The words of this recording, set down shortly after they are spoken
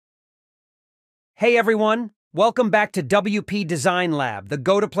Hey everyone, welcome back to WP Design Lab, the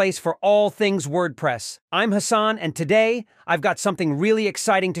go-to place for all things WordPress. I'm Hassan, and today I've got something really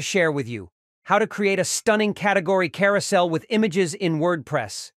exciting to share with you. How to create a stunning category carousel with images in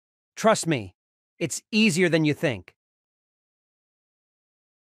WordPress. Trust me, it's easier than you think.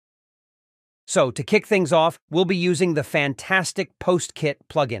 So, to kick things off, we'll be using the fantastic PostKit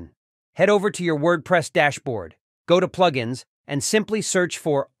plugin. Head over to your WordPress dashboard, go to Plugins, and simply search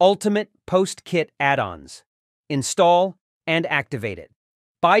for Ultimate PostKit Add-ons. Install and activate it.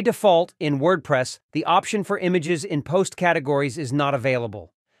 By default, in WordPress, the option for images in post categories is not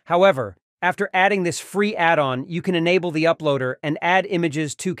available. However, after adding this free add-on, you can enable the uploader and add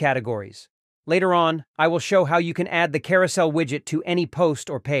images to categories. Later on, I will show how you can add the carousel widget to any post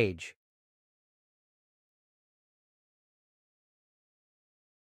or page.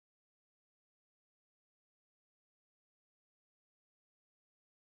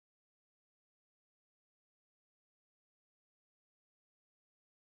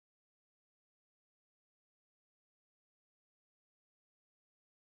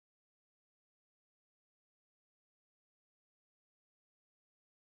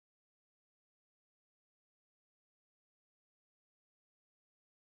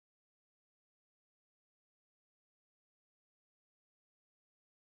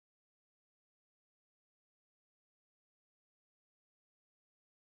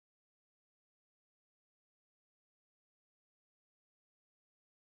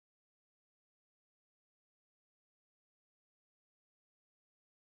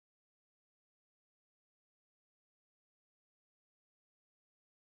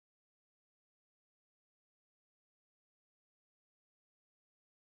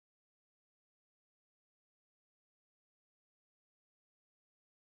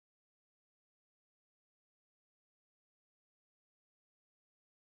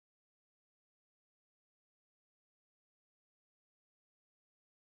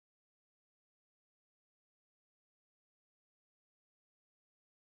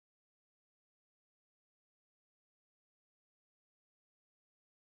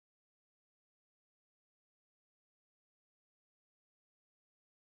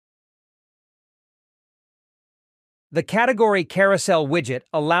 The Category Carousel widget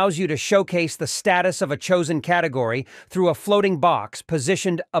allows you to showcase the status of a chosen category through a floating box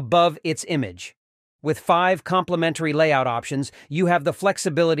positioned above its image. With 5 complementary layout options, you have the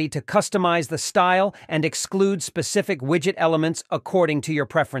flexibility to customize the style and exclude specific widget elements according to your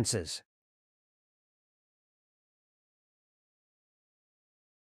preferences.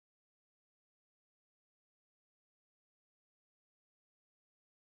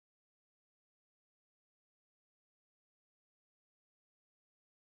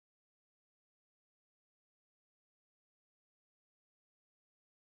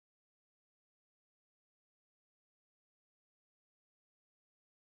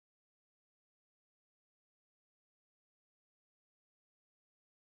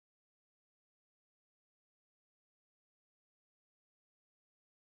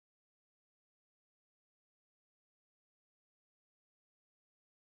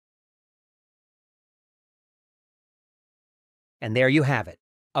 And there you have it,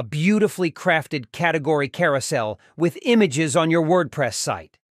 a beautifully crafted category carousel with images on your WordPress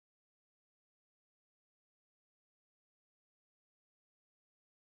site.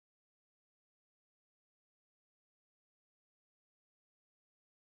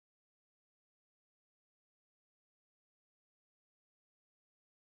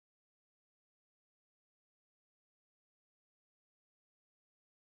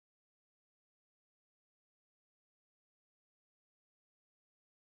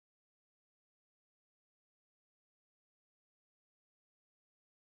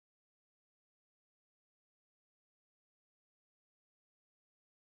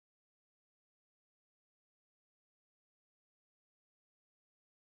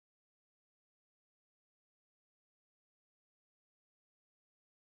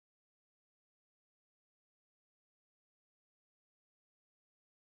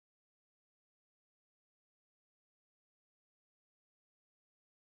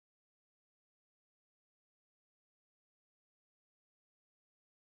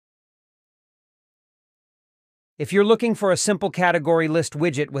 If you're looking for a simple category list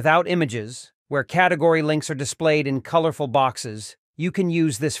widget without images, where category links are displayed in colorful boxes, you can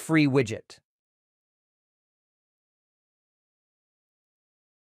use this free widget.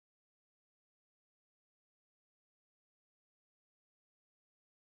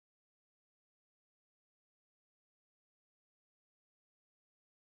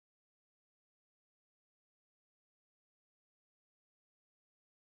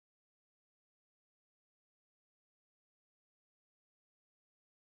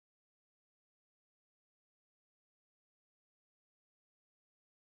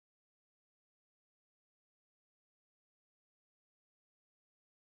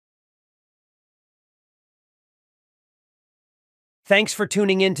 Thanks for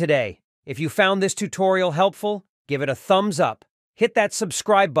tuning in today. If you found this tutorial helpful, give it a thumbs up, hit that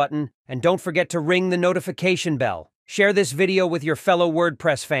subscribe button, and don't forget to ring the notification bell. Share this video with your fellow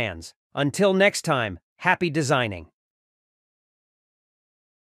WordPress fans. Until next time, happy designing.